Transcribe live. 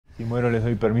Si muero les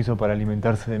doy permiso para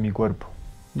alimentarse de mi cuerpo.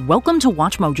 Welcome to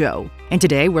WatchMojo, and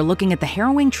today we're looking at the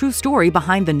harrowing true story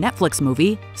behind the Netflix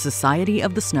movie, Society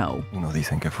of the Snow. Unos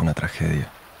dicen que fue una tragedia.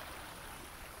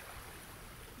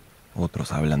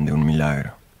 Otros hablan de un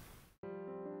milagro.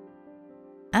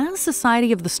 As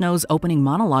Society of the Snow's opening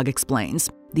monologue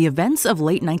explains, the events of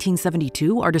late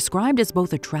 1972 are described as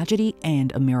both a tragedy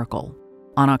and a miracle.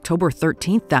 On October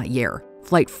 13th that year,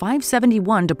 Flight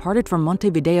 571 departed from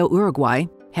Montevideo, Uruguay,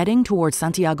 heading towards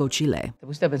Santiago, Chile. ¿Te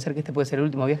pusiste a pensar que este puede ser el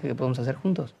último viaje que podemos hacer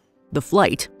juntos? The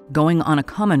flight, going on a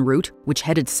common route, which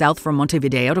headed south from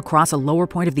Montevideo to cross a lower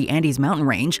point of the Andes mountain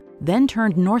range, then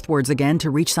turned northwards again to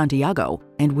reach Santiago,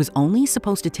 and was only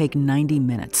supposed to take 90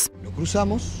 minutes. Lo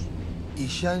cruzamos y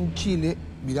ya en Chile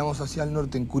viramos hacia el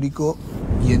norte en Curicó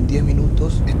y en 10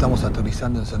 minutos estamos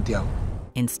aterrizando en Santiago.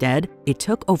 Instead, it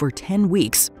took over 10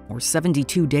 weeks, or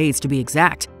 72 days to be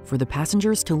exact, for the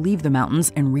passengers to leave the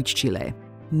mountains and reach Chile.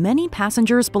 Many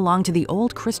passengers belonged to the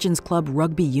old Christians Club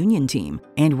rugby union team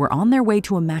and were on their way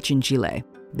to a match in Chile.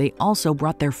 They also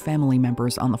brought their family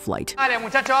members on the flight. Dale,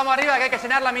 muchachos, vamos arriba que hay que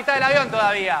llenar la mitad del avión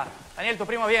todavía. Daniel, tus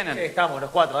primos vienen. Sí, estamos, los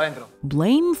cuatro adentro.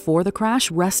 Blame for the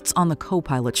crash rests on the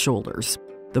co-pilot's shoulders.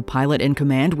 The pilot in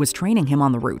command was training him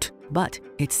on the route, but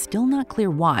it's still not clear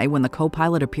why, when the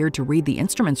co-pilot appeared to read the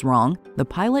instruments wrong, the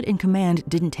pilot in command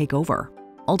didn't take over.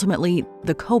 Ultimately,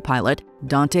 the co-pilot,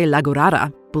 Dante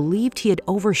Lagurara, believed he had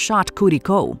overshot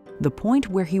Curicó, the point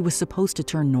where he was supposed to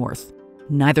turn north.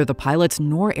 Neither the pilots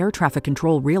nor air traffic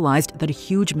control realized that a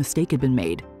huge mistake had been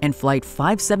made, and Flight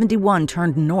 571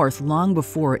 turned north long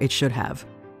before it should have.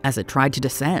 As it tried to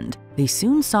descend, they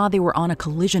soon saw they were on a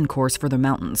collision course for the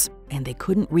mountains, and they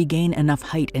couldn't regain enough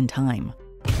height in time.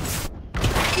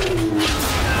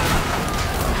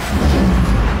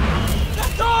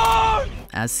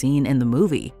 As seen in the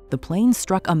movie, the plane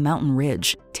struck a mountain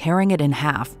ridge, tearing it in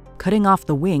half, cutting off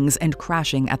the wings and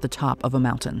crashing at the top of a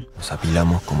mountain. Nos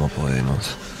apilamos como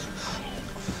podemos.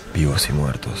 Vivos y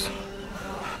muertos.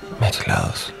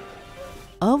 Mezclados.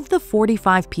 Of the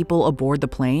 45 people aboard the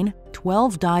plane,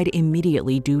 12 died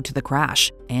immediately due to the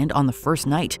crash, and on the first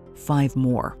night, 5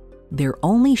 more. Their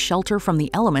only shelter from the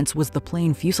elements was the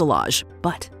plane fuselage,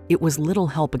 but it was little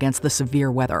help against the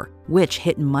severe weather, which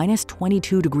hit minus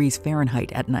 22 degrees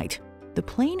Fahrenheit at night. The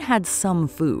plane had some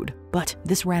food, but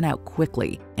this ran out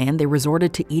quickly, and they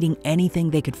resorted to eating anything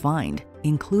they could find,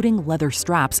 including leather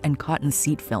straps and cotton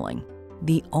seat filling.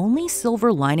 The only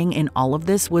silver lining in all of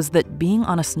this was that being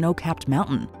on a snow-capped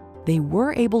mountain, they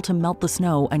were able to melt the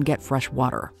snow and get fresh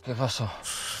water. ¿Qué pasó?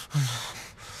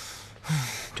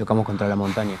 Chocamos contra la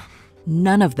montaña.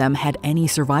 None of them had any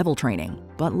survival training,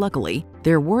 but luckily,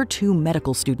 there were 2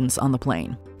 medical students on the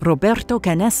plane, Roberto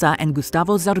Canessa and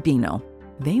Gustavo Zarbino.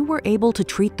 They were able to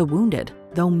treat the wounded,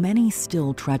 though many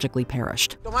still tragically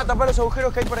perished.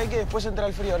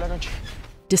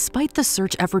 Despite the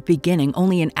search effort beginning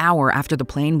only an hour after the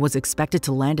plane was expected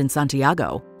to land in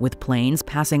Santiago, with planes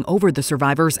passing over the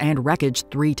survivors and wreckage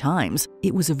 3 times,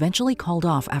 it was eventually called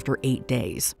off after 8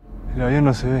 days. El avión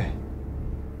no se ve.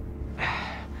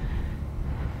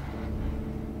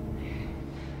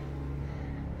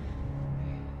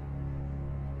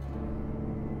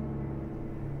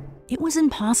 It was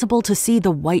impossible to see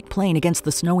the white plane against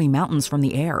the snowy mountains from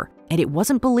the air, and it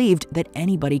wasn't believed that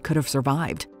anybody could have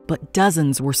survived. But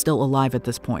dozens were still alive at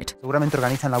this point. Seguramente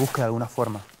organizan la búsqueda de alguna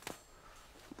forma.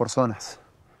 Por zonas.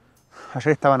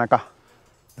 Ayer estaban acá.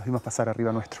 Los vimos pasar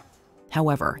arriba nuestro.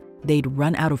 However, they'd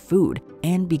run out of food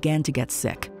and began to get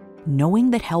sick.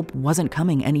 Knowing that help wasn't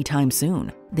coming anytime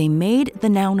soon, they made the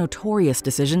now notorious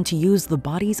decision to use the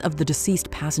bodies of the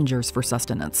deceased passengers for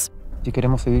sustenance. Si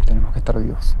queremos vivir, tenemos que estar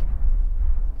vivos.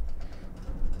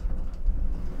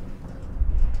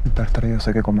 Y para estar vivos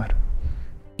hay que comer.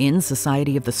 In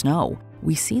Society of the Snow,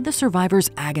 we see the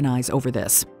survivors agonize over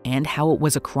this and how it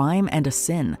was a crime and a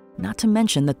sin, not to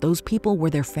mention that those people were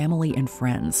their family and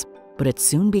friends. But it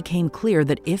soon became clear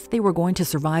that if they were going to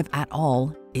survive at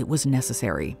all, it was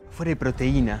necessary. Fuera de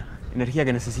proteína, energía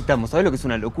que necesitamos. ¿Sabes lo que es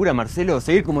una locura, Marcelo?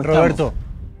 Seguir como Roberto. estamos.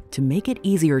 To make it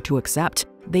easier to accept,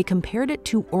 they compared it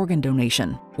to organ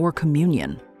donation, or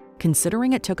communion.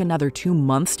 Considering it took another 2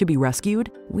 months to be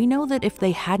rescued, we know that if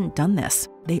they hadn't done this,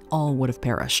 they all would have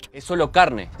perished. Es solo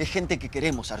carne. Es gente que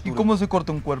queremos, Arturo. ¿Y cómo se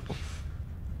corta un cuerpo?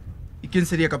 ¿Y quién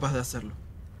sería capaz de hacerlo?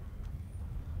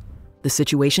 The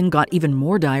situation got even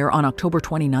more dire on October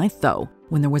 29th, though,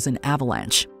 when there was an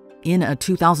avalanche. In a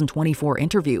 2024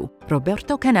 interview,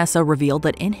 Roberto Canessa revealed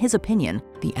that in his opinion,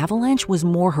 the avalanche was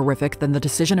more horrific than the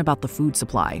decision about the food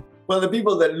supply. Well, the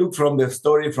people that look from the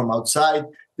story from outside,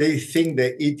 they think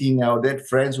that eating our dead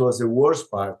friends was the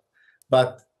worst part.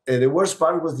 But The worst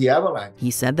part was the avalanche.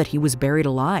 He said that he was buried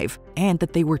alive and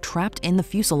that they were trapped in the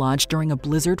fuselage during a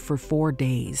blizzard for 4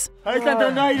 days. 8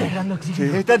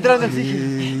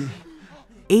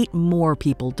 more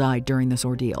people died during this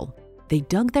ordeal. They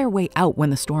dug their way out when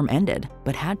the storm ended,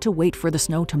 but had to wait for the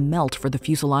snow to melt for the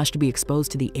fuselage to be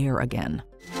exposed to the air again.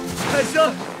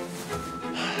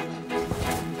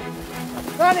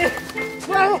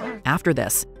 After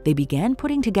this, they began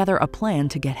putting together a plan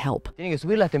to get help. Tienen que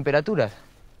subir las temperaturas.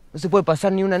 No se puede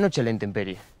pasar ni una noche a la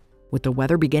intemperie. With the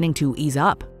weather beginning to ease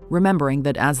up, remembering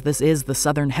that as this is the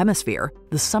southern hemisphere,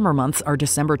 the summer months are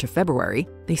December to February,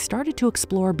 they started to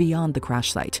explore beyond the crash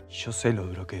site. Yo sé lo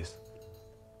duro que es.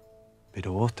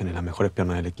 Pero vos tenés las mejores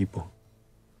piernas del equipo.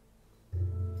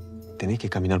 Tenés que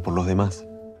caminar por los demás.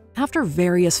 After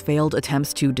various failed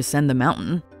attempts to descend the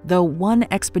mountain, though one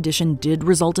expedition did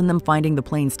result in them finding the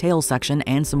plane's tail section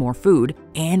and some more food,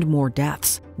 and more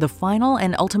deaths, the final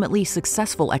and ultimately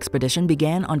successful expedition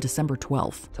began on December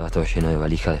 12th. Estaba todo lleno de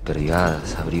valijas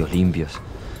desperdigadas, abrigos limpios,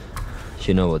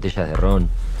 lleno de botellas de ron,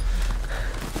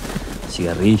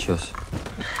 cigarrillos,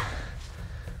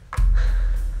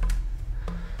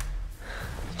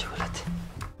 chocolate.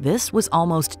 This was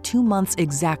almost 2 months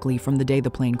exactly from the day the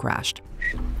plane crashed.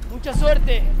 ¡Mucha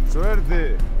suerte!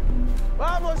 ¡Suerte!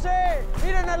 ¡Vamos,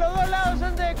 ¡Miren a los dos lados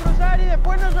antes de cruzar y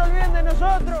después no se olviden de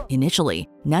nosotros! Initially,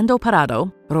 Nando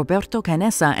Parado, Roberto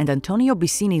Canessa, and Antonio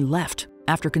Bicini left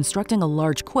after constructing a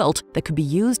large quilt that could be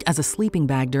used as a sleeping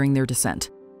bag during their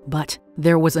descent. But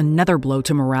there was another blow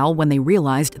to morale when they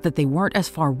realized that they weren't as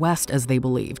far west as they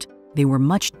believed. They were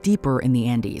much deeper in the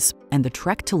Andes, and the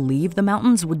trek to leave the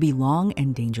mountains would be long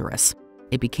and dangerous.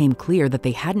 It became clear that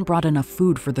they hadn't brought enough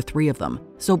food for the 3 of them,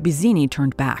 so Bizzini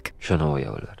turned back. Yo no voy a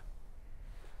volver.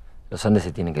 Los Andes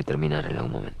se tienen que terminar en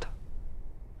algún momento.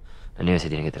 La nieve se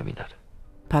tiene que terminar.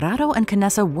 Parado and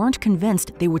Canessa weren't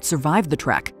convinced they would survive the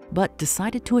trek, but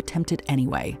decided to attempt it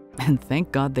anyway, and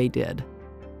thank God they did.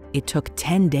 It took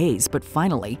 10 days, but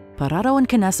finally, Parado and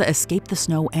Canessa escaped the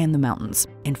snow and the mountains,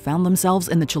 and found themselves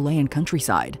in the Chilean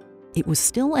countryside. It was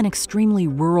still an extremely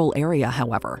rural area,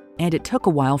 however, and it took a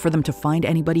while for them to find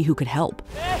anybody who could help.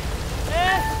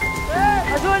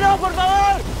 ¡Ayúdenos, por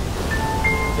favor!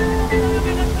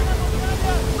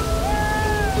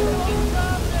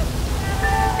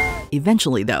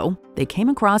 Eventually, though, they came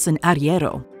across an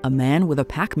arriero, a man with a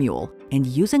pack mule, and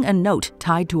using a note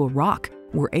tied to a rock,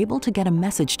 were able to get a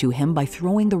message to him by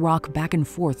throwing the rock back and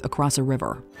forth across a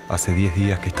river. Hace 10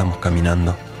 días que estamos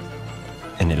caminando.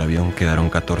 En el avión quedaron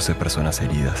 14 personas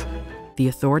heridas. The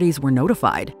authorities were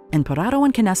notified, and Parado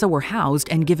and Canessa were housed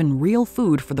and given real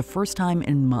food for the first time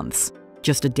in months.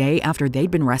 Just a day after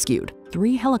they'd been rescued,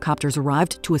 3 helicopters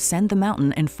arrived to ascend the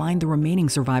mountain and find the remaining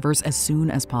survivors as soon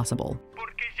as possible.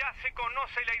 Porque ya se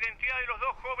conoce la identidad de los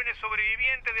 2 jóvenes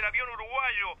sobrevivientes del avión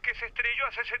uruguayo que se estrelló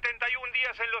hace 71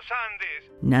 días en los Andes.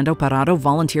 Nando Parado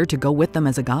volunteered to go with them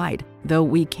as a guide, though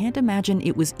we can't imagine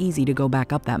it was easy to go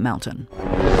back up that mountain.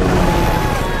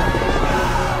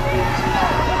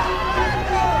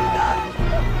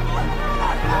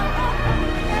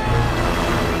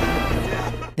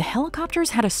 The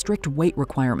helicopters had a strict weight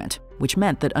requirement, which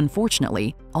meant that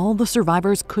unfortunately, all the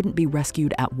survivors couldn't be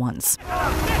rescued at once.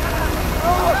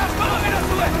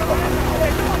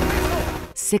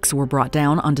 6 were brought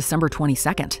down on December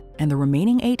 22nd, and the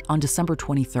remaining 8 on December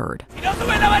 23rd.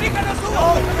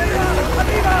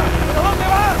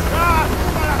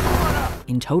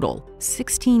 In total,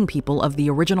 16 people of the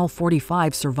original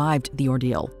 45 survived the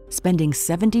ordeal, spending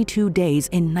 72 days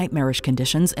in nightmarish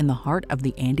conditions in the heart of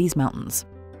the Andes Mountains.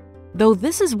 Though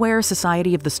this is where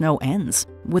Society of the Snow ends,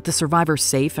 with the survivors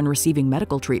safe and receiving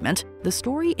medical treatment, the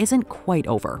story isn't quite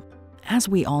over. As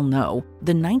we all know,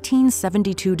 the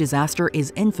 1972 disaster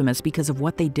is infamous because of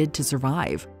what they did to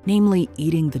survive, namely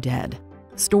eating the dead.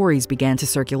 Stories began to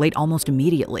circulate almost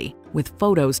immediately, with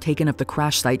photos taken of the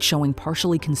crash site showing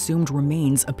partially consumed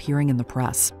remains appearing in the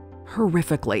press.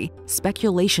 Horrifically,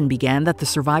 speculation began that the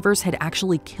survivors had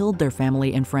actually killed their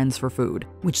family and friends for food,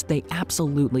 which they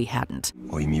absolutely hadn't.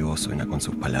 Hoy mi voz suena con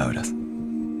sus palabras.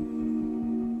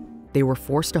 They were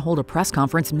forced to hold a press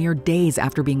conference mere days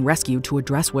after being rescued to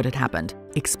address what had happened,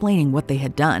 explaining what they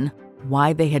had done,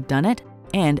 why they had done it,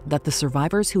 and that the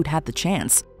survivors who'd had the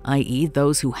chance, i.e.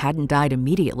 those who hadn't died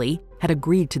immediately, had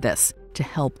agreed to this to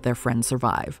help their friends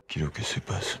survive. Quiero que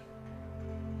sepas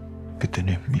que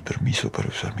tenés mi permiso para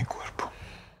usar mi cuerpo.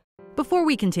 Before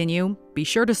we continue, be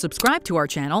sure to subscribe to our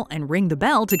channel and ring the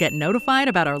bell to get notified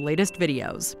about our latest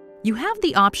videos. You have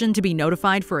the option to be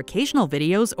notified for occasional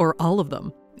videos or all of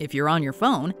them. If you're on your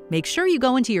phone, make sure you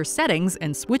go into your settings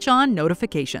and switch on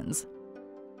notifications.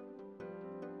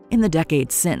 In the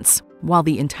decades since, While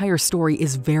the entire story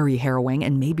is very harrowing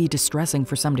and may be distressing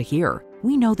for some to hear,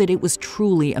 we know that it was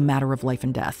truly a matter of life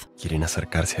and death. Quieren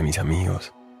acercarse a mis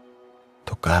amigos,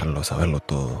 tocarlos, saberlo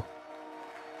todo.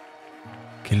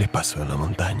 ¿Qué les pasó en la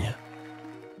montaña?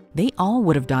 They all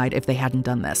would have died if they hadn't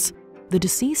done this. The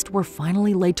deceased were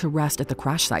finally laid to rest at the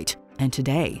crash site, and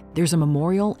today there's a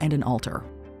memorial and an altar.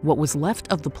 What was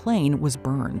left of the plane was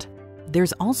burned.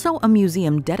 There's also a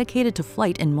museum dedicated to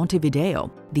flight in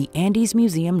Montevideo, the Andes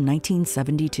Museum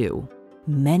 1972.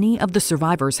 Many of the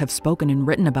survivors have spoken and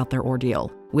written about their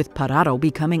ordeal, with Parado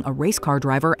becoming a race car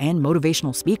driver and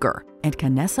motivational speaker, and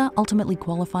Canessa ultimately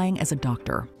qualifying as a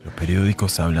doctor. Los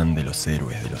periódicos hablan de los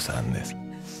héroes de los Andes.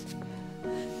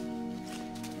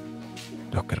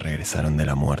 Los que regresaron de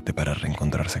la muerte para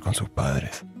reencontrarse con sus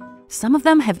padres. Some of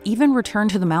them have even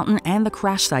returned to the mountain and the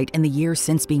crash site in the years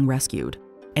since being rescued.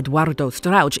 Eduardo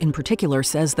Strauch in particular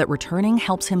says that returning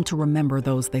helps him to remember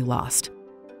those they lost.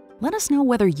 Let us know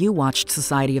whether you watched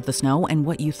Society of the Snow and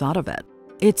what you thought of it.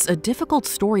 It's a difficult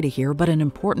story to hear, but an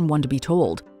important one to be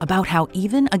told, about how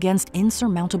even against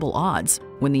insurmountable odds,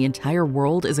 when the entire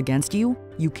world is against you,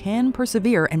 you can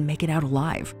persevere and make it out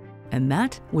alive. And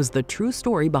that was the true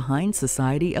story behind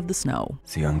Society of the Snow.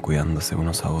 Sigan cuidándose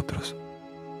unos a otros.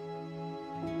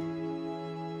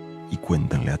 Y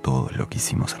cuéntenle a todos lo que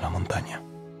hicimos en la montaña.